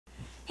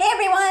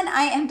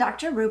I am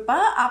Dr.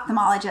 Rupa,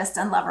 ophthalmologist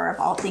and lover of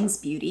all things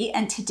beauty,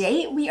 and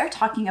today we are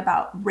talking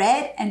about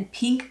red and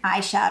pink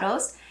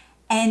eyeshadows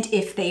and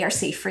if they are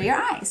safe for your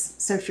eyes.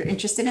 So if you're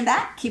interested in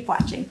that, keep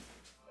watching.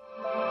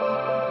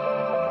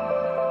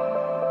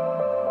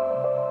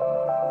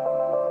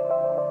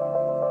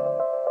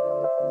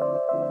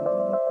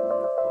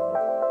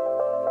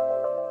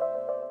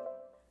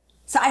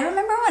 So I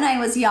remember when I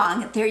was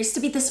young, there used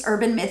to be this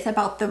urban myth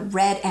about the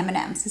red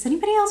M&Ms. Does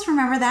anybody else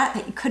remember that?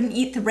 That you couldn't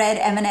eat the red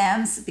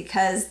M&Ms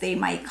because they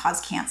might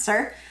cause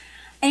cancer?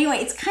 Anyway,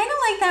 it's kind of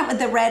like that with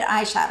the red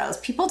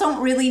eyeshadows. People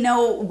don't really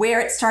know where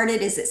it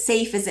started. Is it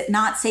safe? Is it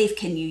not safe?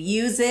 Can you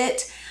use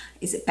it?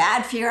 Is it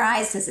bad for your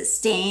eyes? Does it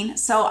stain?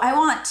 So I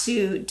want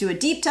to do a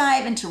deep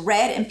dive into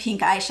red and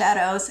pink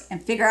eyeshadows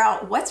and figure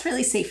out what's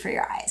really safe for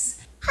your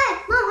eyes.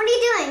 Hi, Mom, what are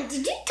you doing?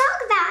 Did you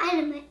talk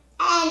about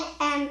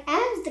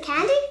M&Ms, the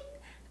candy?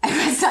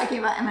 I was talking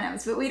about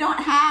M&Ms, but we don't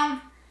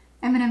have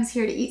M&Ms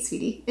here to eat,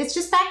 sweetie. It's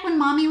just back when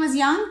Mommy was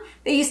young,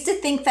 they used to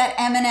think that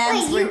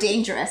M&Ms were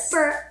dangerous.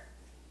 For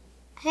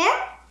hair?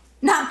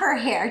 Not for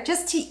hair,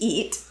 just to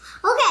eat.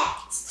 Okay,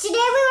 so today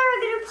we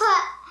were going to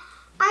put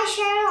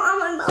eyeshadow on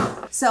my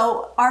mouth.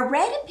 So are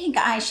red and pink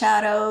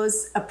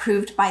eyeshadows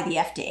approved by the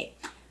FDA?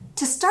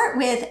 To start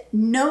with,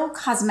 no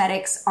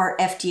cosmetics are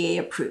FDA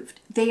approved.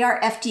 They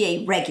are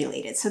FDA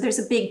regulated, so there's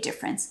a big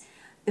difference.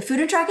 The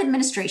Food and Drug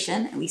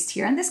Administration, at least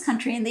here in this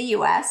country, in the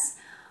US,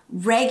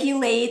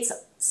 regulates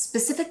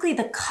specifically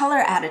the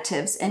color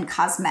additives in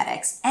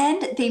cosmetics,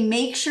 and they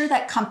make sure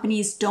that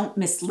companies don't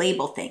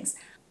mislabel things.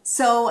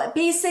 So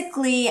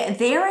basically,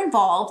 they're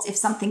involved if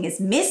something is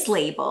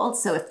mislabeled,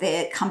 so if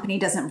the company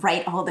doesn't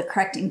write all the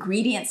correct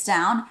ingredients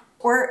down,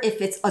 or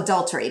if it's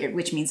adulterated,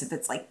 which means if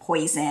it's like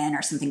poison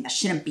or something that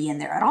shouldn't be in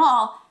there at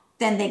all,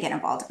 then they get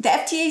involved. The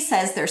FDA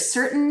says there's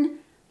certain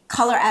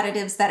color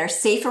additives that are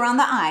safe around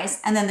the eyes,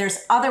 and then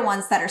there's other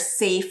ones that are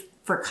safe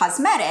for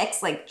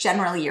cosmetics, like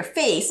generally your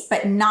face,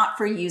 but not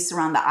for use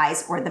around the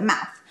eyes or the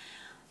mouth.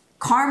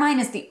 Carmine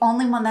is the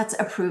only one that's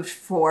approved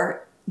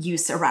for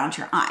use around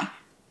your eye.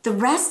 The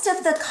rest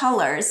of the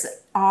colors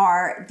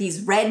are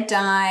these red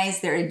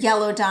dyes, they're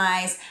yellow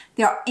dyes,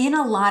 they're in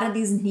a lot of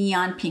these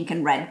neon pink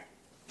and red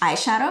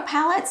eyeshadow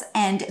palettes,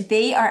 and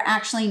they are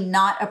actually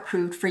not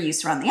approved for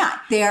use around the eye.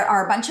 There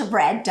are a bunch of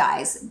red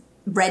dyes,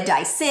 red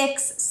dye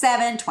 6,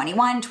 7,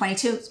 21,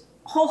 22,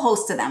 whole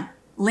host of them,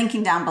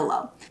 linking down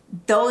below.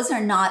 Those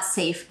are not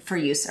safe for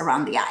use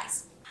around the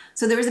eyes.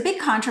 So there was a big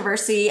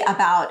controversy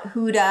about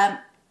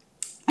Huda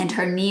and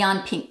her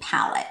neon pink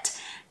palette.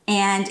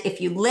 And if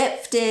you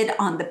lifted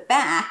on the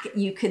back,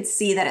 you could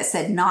see that it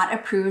said not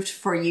approved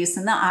for use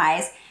in the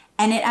eyes.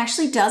 And it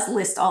actually does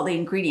list all the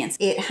ingredients.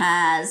 It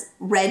has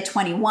red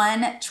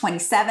 21,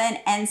 27,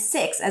 and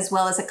 6, as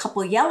well as a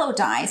couple yellow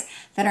dyes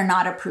that are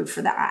not approved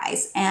for the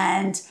eyes.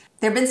 And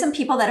there have been some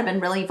people that have been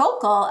really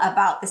vocal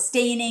about the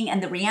staining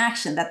and the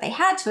reaction that they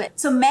had to it.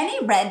 So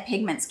many red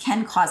pigments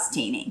can cause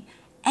staining.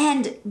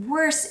 And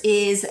worse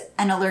is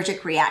an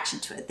allergic reaction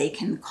to it. They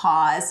can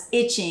cause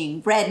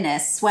itching,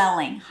 redness,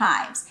 swelling,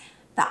 hives.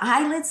 The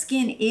eyelid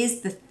skin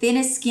is the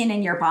thinnest skin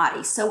in your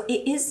body, so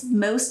it is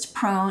most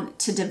prone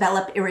to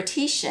develop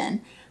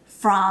irritation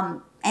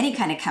from any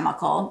kind of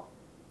chemical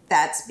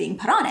that's being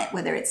put on it,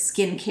 whether it's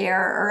skincare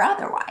or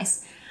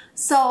otherwise.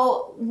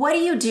 So what do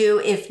you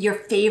do if your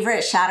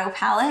favorite shadow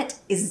palette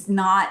is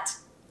not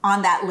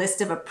on that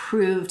list of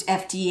approved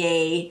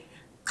FDA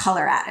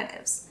color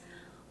additives?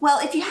 Well,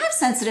 if you have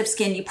sensitive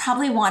skin, you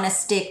probably want to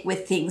stick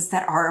with things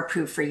that are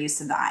approved for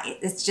use in the eye.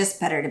 It's just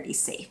better to be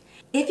safe.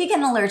 If you get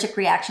an allergic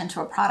reaction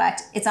to a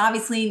product, it's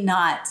obviously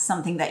not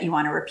something that you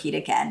want to repeat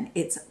again.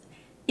 It's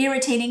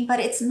irritating, but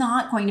it's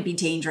not going to be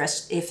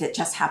dangerous if it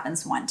just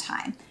happens one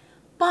time.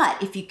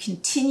 But if you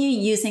continue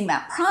using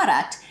that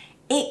product,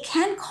 it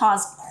can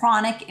cause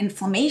chronic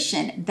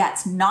inflammation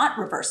that's not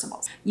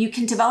reversible. You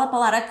can develop a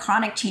lot of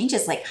chronic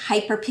changes like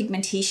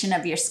hyperpigmentation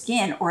of your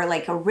skin or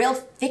like a real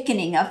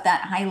thickening of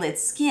that eyelid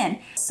skin.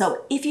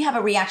 So if you have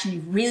a reaction, you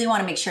really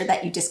want to make sure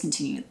that you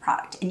discontinue the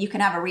product. And you can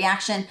have a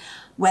reaction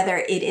whether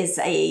it is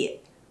a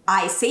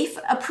eye safe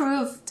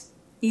approved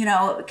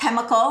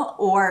chemical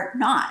or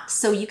not.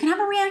 So you can have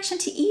a reaction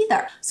to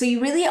either. So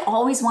you really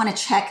always want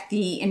to check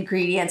the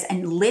ingredients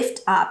and lift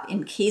up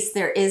in case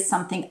there is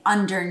something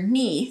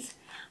underneath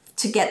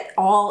to get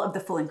all of the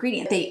full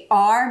ingredients. They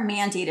are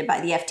mandated by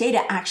the FDA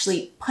to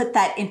actually put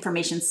that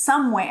information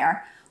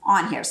somewhere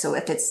on here. So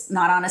if it's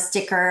not on a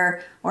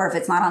sticker or if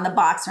it's not on the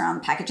box or on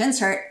the package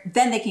insert,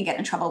 then they can get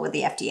in trouble with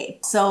the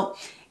FDA. So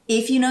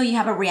if you know you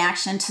have a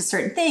reaction to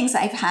certain things,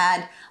 I've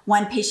had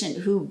one patient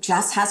who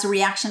just has a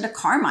reaction to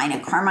Carmine,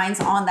 and Carmine's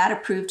on that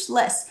approved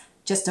list.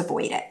 Just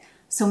avoid it.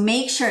 So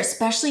make sure,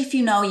 especially if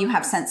you know you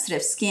have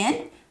sensitive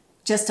skin,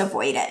 just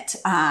avoid it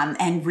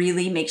and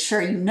really make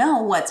sure you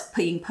know what's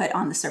being put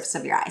on the surface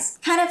of your eyes.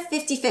 Kind of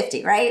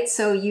 50-50, right?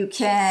 So you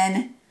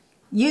can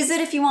use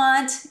it if you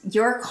want,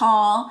 your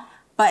call,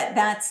 but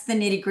that's the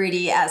nitty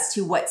gritty as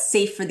to what's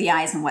safe for the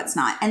eyes and what's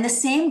not. And the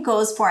same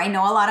goes for, I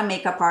know a lot of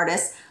makeup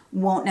artists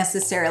won't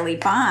necessarily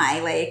buy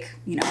like,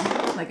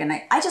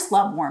 I just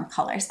love warm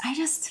colors.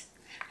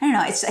 I don't know,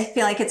 I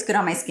feel like it's good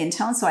on my skin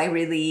tone, so I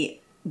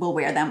really will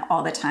wear them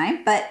all the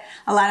time. But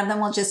a lot of them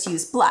will just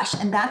use blush.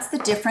 And that's the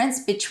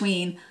difference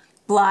between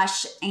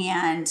blush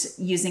and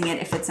using it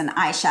if it's an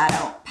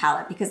eyeshadow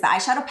palette, because the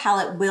eyeshadow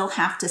palette will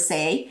have to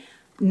say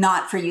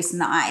not for use in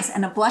the eyes.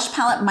 And a blush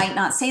palette might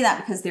not say that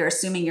because they're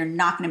assuming you're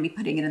not going to be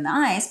putting it in the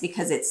eyes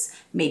because it's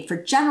made for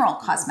general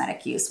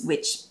cosmetic use,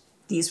 which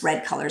these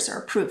red colors are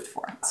approved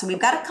for. So we've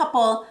got a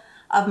couple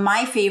of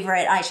my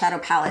favorite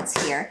eyeshadow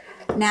palettes here.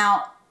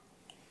 Now,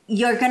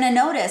 you're going to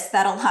notice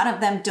that a lot of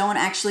them don't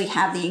actually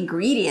have the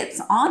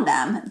ingredients on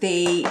them.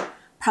 They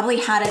probably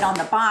had it on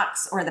the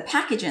box or the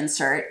package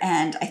insert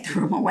and I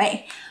threw them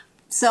away.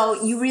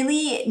 So you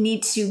really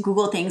need to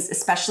Google things,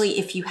 especially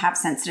if you have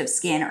sensitive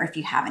skin or if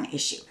you have an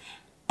issue.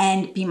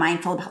 And be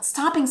mindful about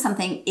stopping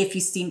something if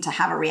you seem to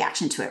have a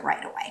reaction to it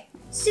right away.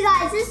 So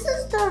guys, this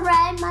is the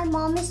red my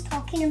mom is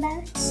talking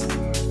about.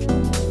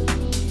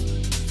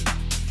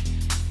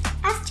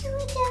 After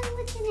we're done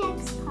with the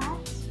next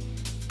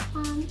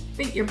part,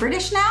 But you're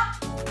British now?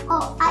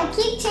 oh, I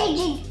keep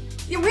changing.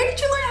 Where did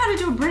you learn how to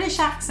do a British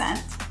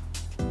accent?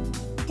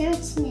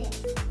 Don't know.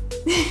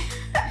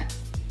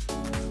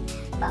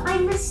 But I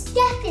must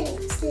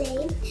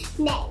definitely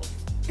know.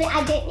 But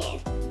I don't know.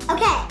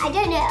 Okay, I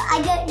don't know,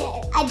 I don't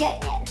know, I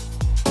don't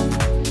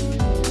know.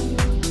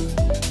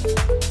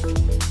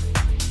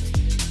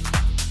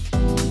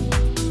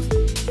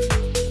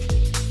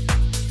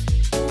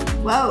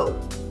 Whoa,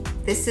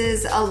 this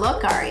is a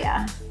look,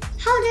 Aria.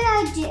 How did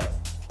I do?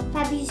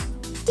 Have you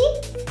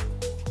stick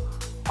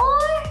or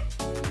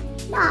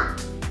not?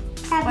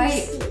 Have Wait.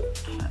 you sleek?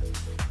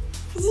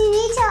 Because you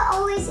need to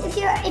always, if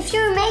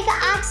you make an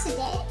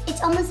accident,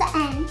 it's almost the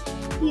end.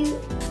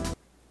 You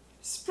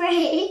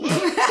spray.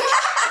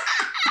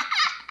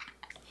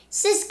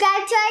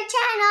 Subscribe to our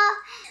channel.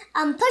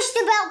 Push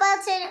the bell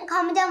button.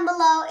 Comment down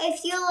below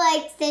if you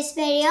liked this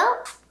video.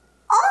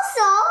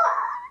 Also,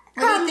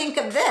 What do you think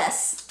of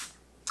this?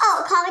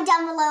 comment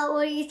down below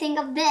what do you think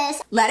of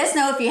this. Let us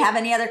know if you have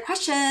any other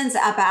questions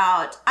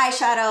about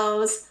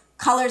eyeshadows,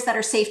 colors that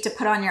are safe to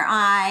put on your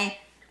eye,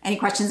 any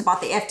questions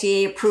about the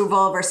FDA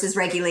approval versus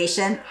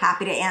regulation.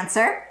 Happy to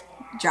answer.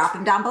 Drop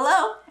them down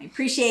below. I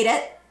appreciate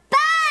it. Bye!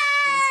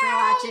 Thanks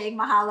for watching.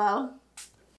 Mahalo.